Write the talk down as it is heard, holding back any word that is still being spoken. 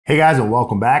Hey guys, and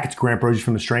welcome back. It's Grant Broggi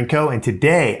from the Strength Co. And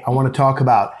today I want to talk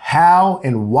about how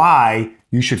and why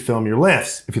you should film your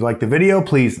lifts. If you like the video,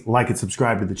 please like and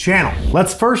subscribe to the channel.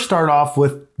 Let's first start off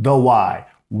with the why.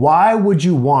 Why would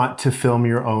you want to film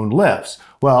your own lifts?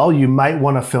 Well, you might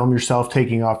want to film yourself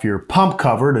taking off your pump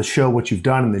cover to show what you've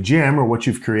done in the gym or what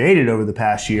you've created over the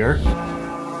past year.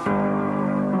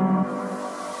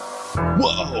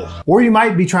 Whoa. Or you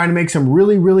might be trying to make some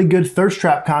really good thirst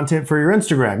trap content for your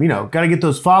Instagram. You know, got to get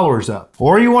those followers up.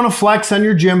 Or you want to flex on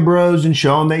your gym bros and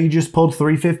show them that you just pulled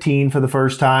 315 for the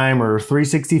first time or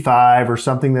 365 or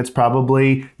something that's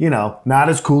probably, not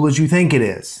as cool as you think it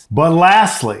is. But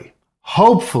lastly,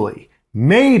 hopefully,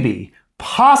 maybe,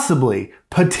 possibly,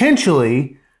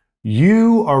 potentially,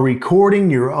 you are recording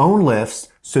your own lifts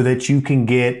so that you can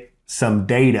get some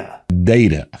data.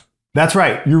 That's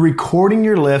right. You're recording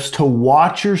your lifts to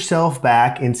watch yourself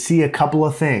back and see a couple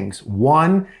of things.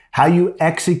 One, how you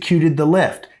executed the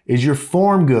lift. Is your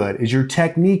form good? Is your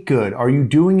technique good? Are you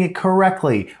doing it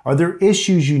correctly? Are there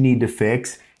issues you need to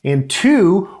fix? And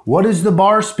two, what is the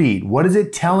bar speed? What is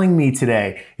it telling me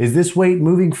today? Is this weight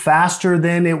moving faster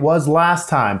than it was last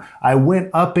time? I went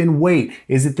up in weight.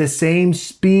 Is it the same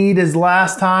speed as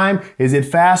last time? Is it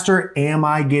faster? Am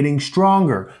I getting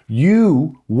stronger?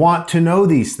 You want to know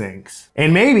these things.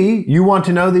 And maybe you want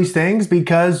to know these things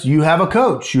because you have a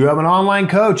coach. You have an online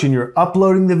coach and you're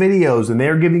uploading the videos and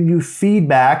they're giving you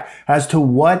feedback as to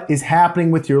what is happening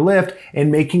with your lift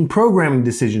and making programming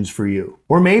decisions for you.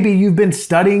 Or maybe you've been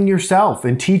studying yourself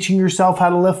and teaching yourself how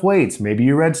to lift weights. Maybe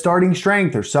you read Starting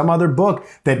Strength or some other book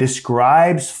that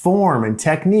describes form and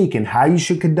technique and how you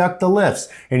should conduct the lifts.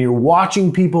 And you're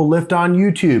watching people lift on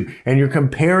YouTube and you're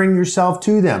comparing yourself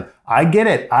to them. I get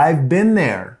it. I've been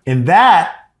there. And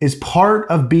that is part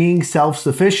of being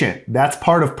self-sufficient. That's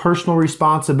part of personal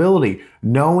responsibility,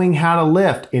 knowing how to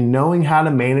lift and knowing how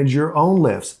to manage your own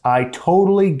lifts. I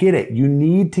totally get it. You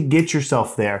need to get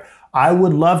yourself there. I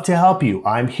would love to help you.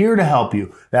 I'm here to help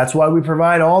you. That's why we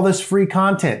provide all this free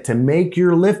content to make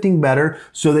your lifting better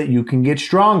so that you can get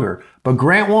stronger. But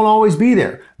Grant won't always be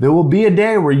there. There will be a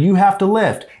day where you have to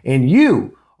lift, and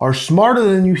you are smarter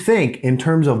than you think in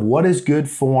terms of what is good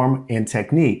form and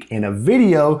technique. And a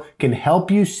video can help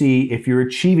you see if you're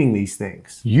achieving these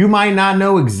things. You might not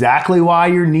know exactly why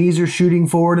your knees are shooting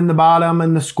forward in the bottom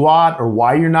in the squat, or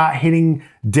why you're not hitting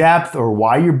depth, or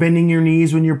why you're bending your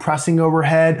knees when you're pressing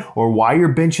overhead, or why your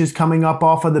bench is coming up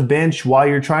off of the bench while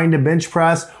you're trying to bench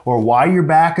press, or why your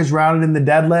back is rounded in the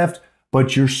deadlift.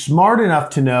 But you're smart enough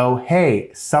to know,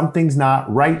 hey, something's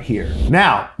not right here.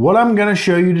 Now, what I'm gonna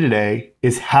show you today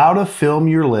is how to film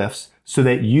your lifts so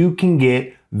that you can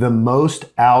get the most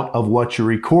out of what you're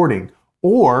recording.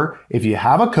 Or if you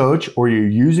have a coach or you're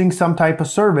using some type of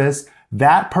service,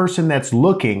 that person that's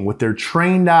looking with their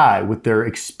trained eye, with their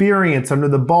experience under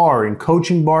the bar and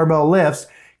coaching barbell lifts,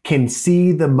 can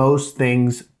see the most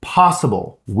things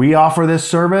possible. We offer this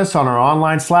service on our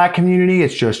online Slack community.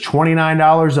 It's just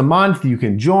 $29 a month. You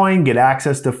can join, get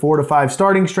access to 4 to 5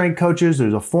 starting strength coaches.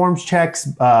 There's a forms checks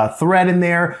thread in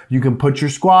there. You can put your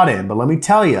squat in. But let me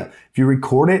tell you, if you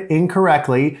record it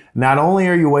incorrectly, not only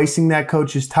are you wasting that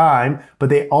coach's time, but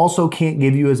they also can't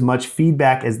give you as much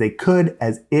feedback as they could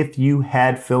as if you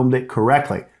had filmed it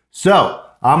correctly. So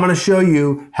I'm going to show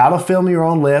you how to film your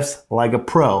own lifts like a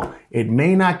pro. It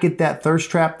may not get that thirst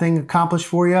trap thing accomplished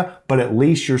for you, but at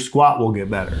least your squat will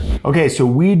get better. Okay, so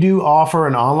we do offer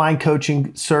an online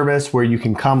coaching service where you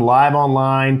can come live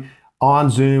online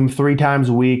on Zoom 3 times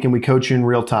a week, and we coach you in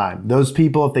real time. Those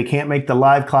people, if they can't make the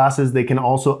live classes, they can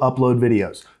also upload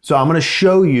videos. So I'm gonna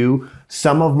show you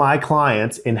some of my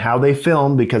clients and how they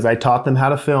film, because I taught them how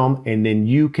to film, and then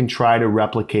you can try to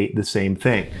replicate the same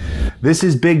thing. This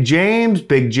is Big James.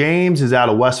 Big James is out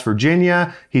of West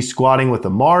Virginia. He's squatting with a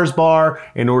Mars bar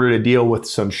in order to deal with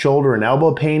some shoulder and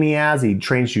elbow pain he has. He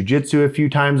trains jujitsu a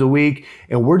few times a week,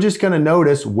 and we're just gonna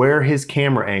notice where his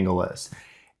camera angle is.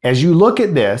 As you look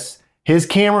at this, his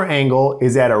camera angle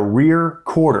is at a rear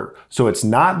quarter. So it's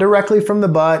not directly from the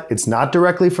butt, it's not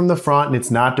directly from the front, and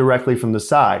it's not directly from the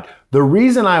side. The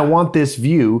reason I want this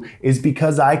view is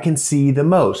because I can see the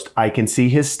most. I can see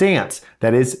his stance.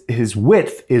 That is, his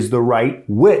width is the right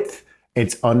width.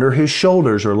 It's under his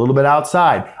shoulders or a little bit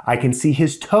outside. I can see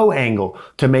his toe angle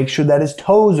to make sure that his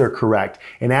toes are correct.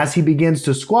 And as he begins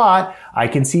to squat, I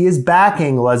can see his back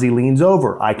angle as he leans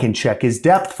over. I can check his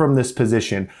depth from this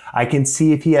position. I can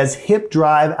see if he has hip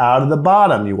drive out of the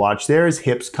bottom. You watch there, his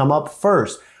hips come up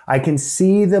first. I can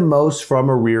see the most from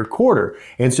a rear quarter.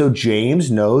 And so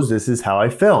James knows this is how I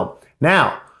film.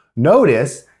 Now,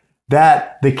 notice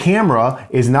that the camera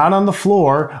is not on the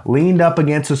floor leaned up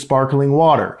against a sparkling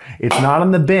water. It's not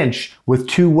on the bench with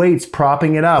two weights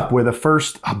propping it up where the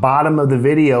first bottom of the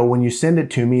video when you send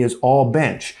it to me is all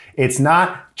bench. It's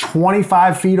not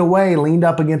 25 feet away leaned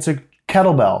up against a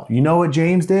kettlebell. You know what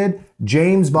James did?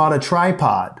 James bought a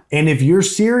tripod. And if you're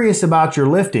serious about your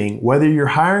lifting, whether you're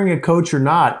hiring a coach or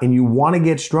not, and you want to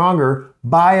get stronger,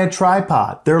 buy a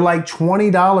tripod. They're like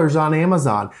 $20 on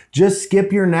Amazon. Just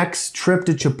skip your next trip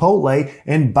to Chipotle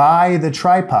and buy the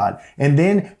tripod. And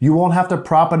then you won't have to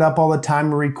prop it up all the time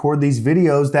and record these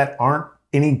videos that aren't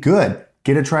any good.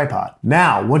 Get a tripod.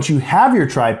 Now, once you have your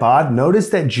tripod, notice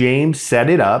that James set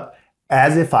it up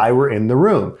as if I were in the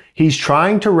room. He's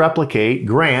trying to replicate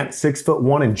Grant,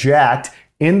 6'1" and jacked,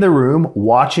 in the room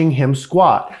watching him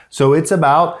squat. So it's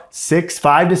about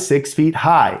 5 to 6 feet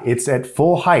high. It's at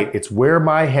full height. It's where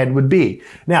my head would be.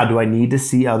 Now, do I need to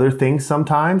see other things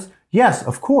sometimes? Yes,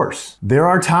 of course. There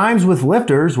are times with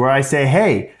lifters where I say,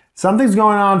 hey, something's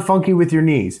going on funky with your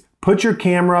knees. Put your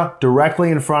camera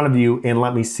directly in front of you and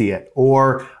let me see it.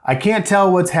 Or I can't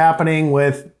tell what's happening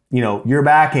with your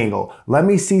back angle. Let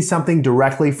me see something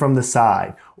directly from the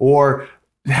side. Or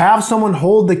have someone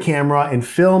hold the camera and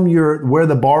film where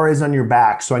the bar is on your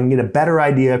back so I can get a better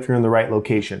idea if you're in the right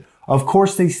location. Of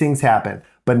course, these things happen,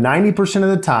 but 90% of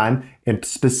the time, and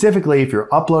specifically if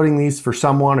you're uploading these for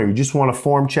someone or you just want to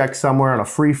form check somewhere on a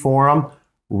free forum,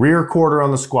 rear quarter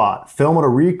on the squat. Film at a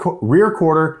rear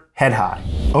quarter, head high.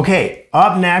 Okay,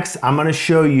 up next, I'm gonna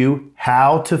show you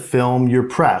how to film your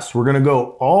press. We're gonna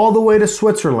go all the way to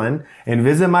Switzerland and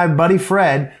visit my buddy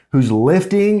Fred, who's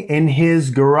lifting in his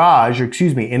garage, or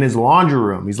excuse me, in his laundry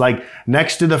room. He's like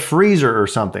next to the freezer or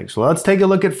something. So let's take a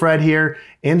look at Fred here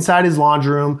inside his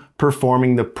laundry room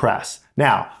performing the press.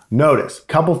 Now, notice a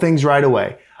couple things right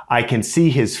away. I can see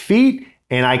his feet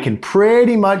and I can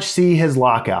pretty much see his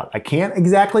lockout. I can't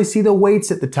exactly see the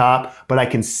weights at the top, but I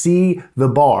can see the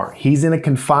bar. He's in a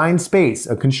confined space,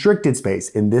 a constricted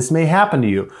space, and this may happen to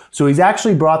you. So he's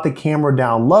actually brought the camera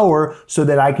down lower so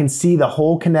that I can see the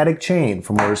whole kinetic chain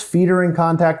from where his feet are in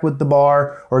contact with the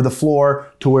bar or the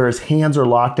floor to where his hands are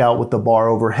locked out with the bar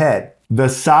overhead. The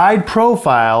side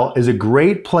profile is a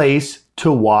great place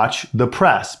to watch the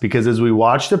press, because as we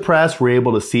watch the press, we're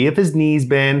able to see if his knees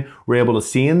bend, we're able to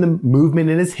see in the movement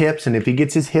in his hips, and if he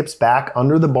gets his hips back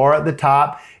under the bar at the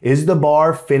top, is the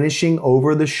bar finishing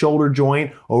over the shoulder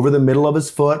joint, over the middle of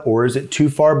his foot, or is it too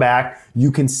far back?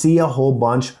 You can see a whole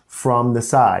bunch from the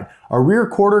side. A rear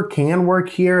quarter can work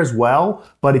here as well,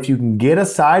 but if you can get a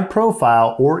side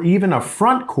profile or even a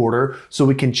front quarter so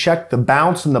we can check the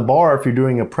bounce in the bar if you're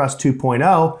doing a press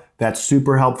 2.0, that's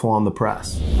super helpful on the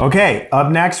press. Okay,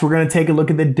 up next, we're gonna take a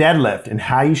look at the deadlift and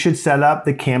how you should set up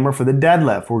the camera for the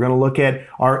deadlift. We're gonna look at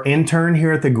our intern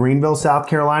here at the Greenville, South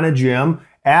Carolina gym,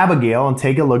 Abigail, and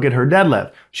take a look at her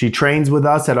deadlift. She trains with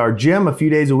us at our gym a few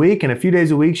days a week, and a few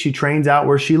days a week, she trains out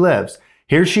where she lives.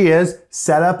 Here she is,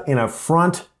 set up in a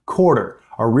front quarter.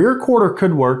 A rear quarter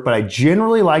could work, but I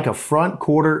generally like a front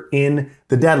quarter in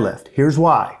the deadlift. Here's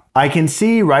why. I can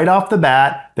see right off the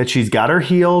bat that she's got her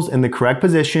heels in the correct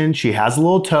position. She has a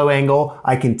little toe angle.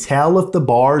 I can tell if the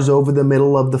bar's over the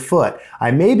middle of the foot.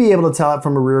 I may be able to tell it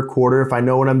from a rear quarter if I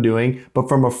know what I'm doing, but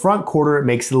from a front quarter, it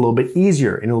makes it a little bit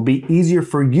easier. And it'll be easier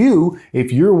for you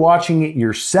if you're watching it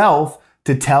yourself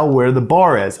to tell where the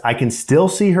bar is. I can still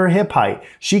see her hip height.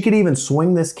 She could even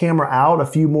swing this camera out a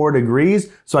few more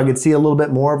degrees so I could see a little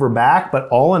bit more of her back, but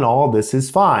all in all, this is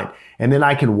fine. And then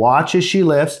I can watch as she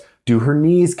lifts. Do her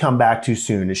knees come back too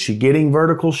soon? Is she getting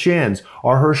vertical shins?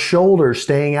 Are her shoulders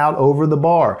staying out over the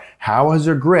bar? How is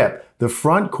her grip? The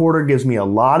front quarter gives me a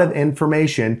lot of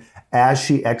information as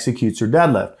she executes her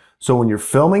deadlift. So when you're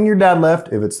filming your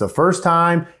deadlift, if it's the first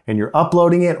time and you're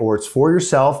uploading it or it's for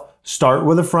yourself, start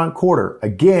with a front quarter.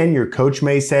 Again, your coach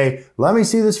may say, let me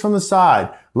see this from the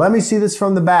side. Let me see this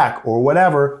from the back or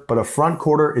whatever, but a front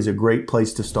quarter is a great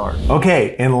place to start.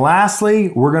 Okay, and lastly,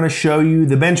 we're gonna show you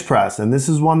the bench press. And this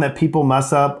is one that people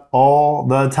mess up all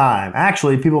the time.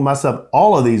 Actually, people mess up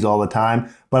all of these all the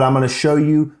time, but I'm gonna show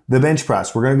you the bench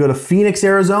press. We're gonna go to Phoenix,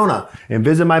 Arizona and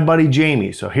visit my buddy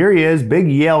Jamie. So here he is,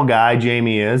 big Yale guy,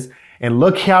 Jamie is, and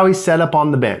look how he's set up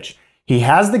on the bench. He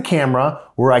has the camera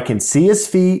where I can see his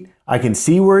feet, I can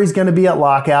see where he's gonna be at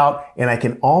lockout, and I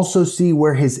can also see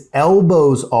where his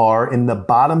elbows are in the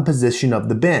bottom position of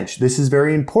the bench. This is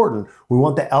very important. We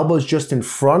want the elbows just in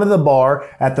front of the bar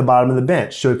at the bottom of the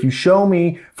bench. So if you show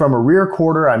me from a rear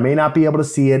quarter, I may not be able to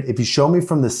see it. If you show me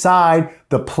from the side,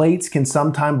 the plates can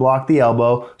sometimes block the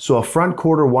elbow. So a front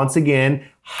quarter, once again,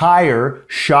 higher,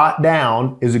 shot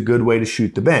down is a good way to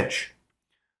shoot the bench.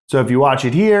 So if you watch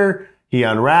it here, he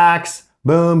unracks,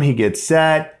 boom, he gets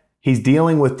set. He's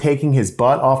dealing with taking his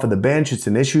butt off of the bench. It's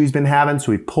an issue he's been having,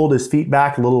 so he pulled his feet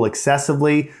back a little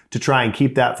excessively to try and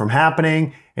keep that from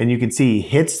happening. And you can see he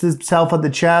hits himself at the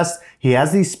chest. He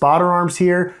has these spotter arms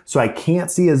here, so I can't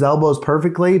see his elbows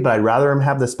perfectly, but I'd rather him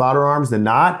have the spotter arms than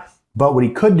not. But what he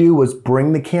could do was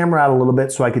bring the camera out a little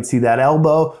bit so I could see that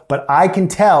elbow. But I can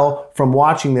tell from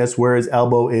watching this where his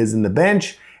elbow is in the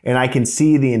bench, and I can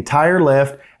see the entire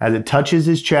lift as it touches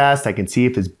his chest. I can see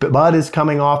if his butt is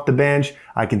coming off the bench.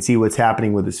 I can see what's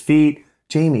happening with his feet.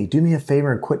 Jamie, do me a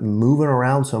favor and quit moving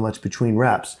around so much between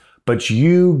reps. But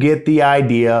you get the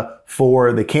idea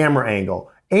for the camera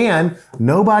angle. And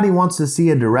nobody wants to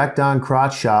see a direct on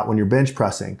crotch shot when you're bench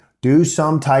pressing. Do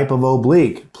some type of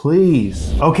oblique,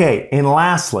 please. Okay, and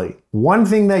lastly, one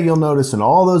thing that you'll notice in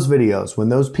all those videos when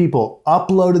those people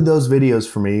uploaded those videos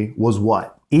for me was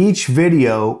what? Each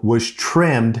video was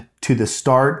trimmed to the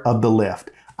start of the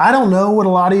lift. I don't know what a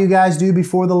lot of you guys do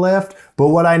before the lift, but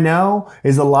what I know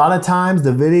is a lot of times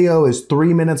the video is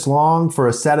 3 minutes long for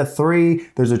a set of 3.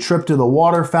 There's a trip to the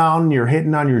water fountain, you're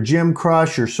hitting on your gym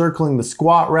crush, you're circling the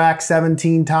squat rack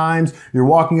 17 times, you're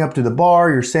walking up to the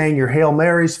bar, you're saying your Hail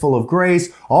Marys full of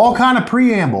grace, all kind of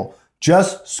preamble.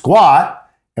 Just squat,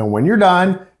 and when you're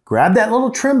done, grab that little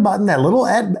trim button, that little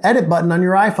edit button on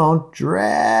your iPhone,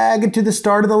 drag it to the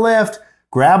start of the lift,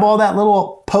 grab all that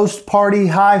little post-party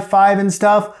high five and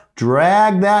stuff,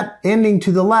 drag that ending to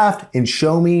the left and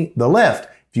show me the lift.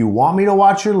 If you want me to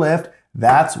watch your lift,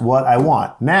 that's what I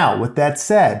want. Now, with that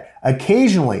said,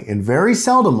 occasionally and very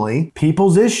seldomly,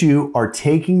 people's issue are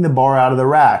taking the bar out of the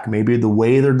rack. Maybe the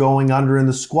way they're going under in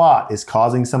the squat is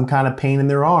causing some kind of pain in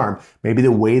their arm. Maybe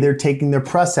the way they're taking their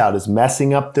press out is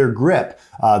messing up their grip.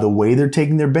 The way they're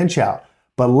taking their bench out.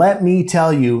 But let me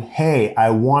tell you, hey, I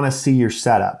want to see your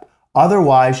setup.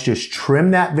 Otherwise, just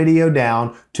trim that video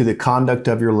down to the conduct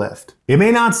of your lift. It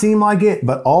may not seem like it,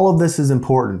 but all of this is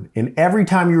important. And every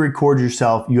time you record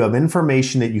yourself, you have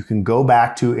information that you can go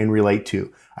back to and relate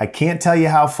to. I can't tell you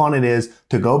how fun it is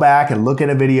to go back and look at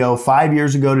a video 5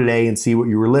 years ago today and see what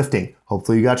you were lifting.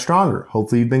 Hopefully you got stronger.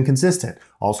 Hopefully you've been consistent.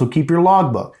 Also keep your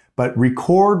logbook. But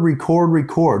record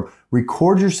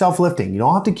yourself lifting. You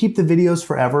don't have to keep the videos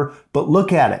forever, but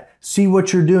look at it. See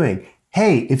what you're doing.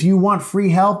 Hey, if you want free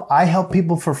help, I help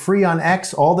people for free on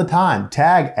X all the time.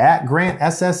 Tag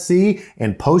 @GrantSSC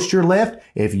and post your lift.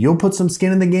 If you'll put some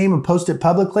skin in the game and post it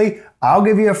publicly, I'll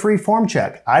give you a free form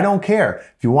check. I don't care.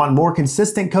 If you want more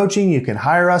consistent coaching, you can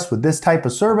hire us with this type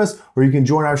of service, or you can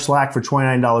join our Slack for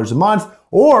 $29 a month,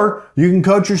 or you can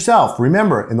coach yourself.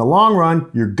 Remember, in the long run,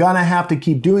 you're gonna have to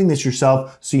keep doing this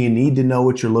yourself, so you need to know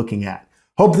what you're looking at.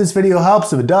 Hope this video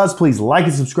helps. If it does, please like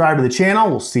and subscribe to the channel.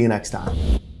 We'll see you next time.